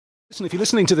Listen, if you're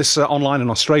listening to this online in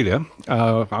Australia,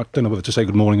 I don't know whether to say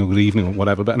good morning or good evening or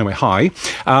whatever, but anyway, hi.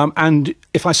 And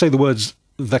if I say the words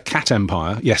the Cat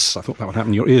Empire, yes, I thought that would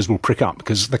happen, your ears will prick up,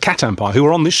 because the Cat Empire, who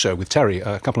were on this show with Terry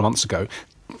a couple of months ago,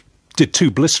 did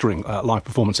two blistering live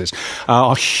performances,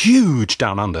 are huge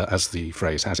down under, as the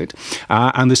phrase has it.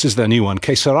 And this is their new one,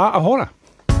 Que Sera Ahora.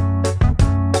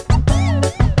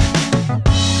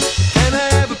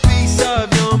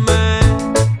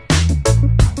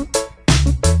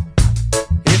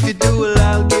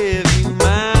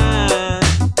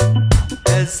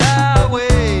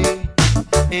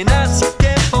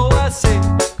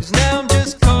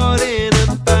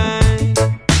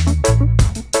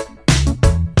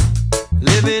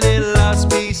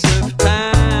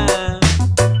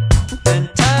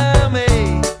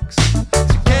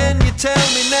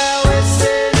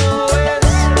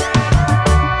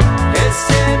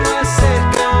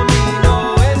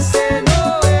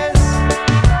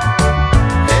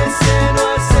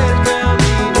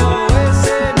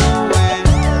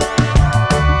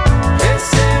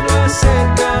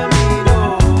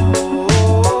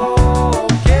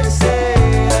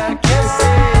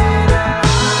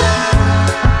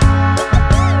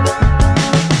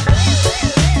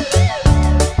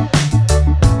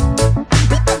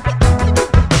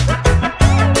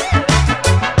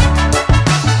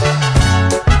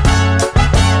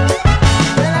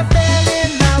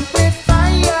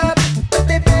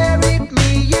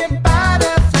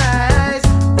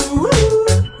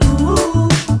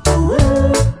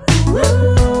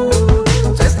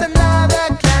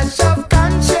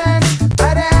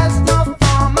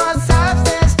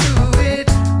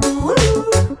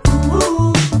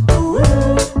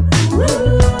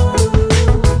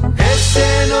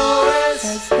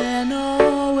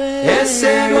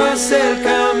 Ese no es el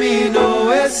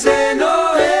camino, ese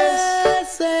no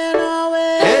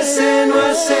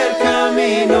es el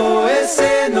camino.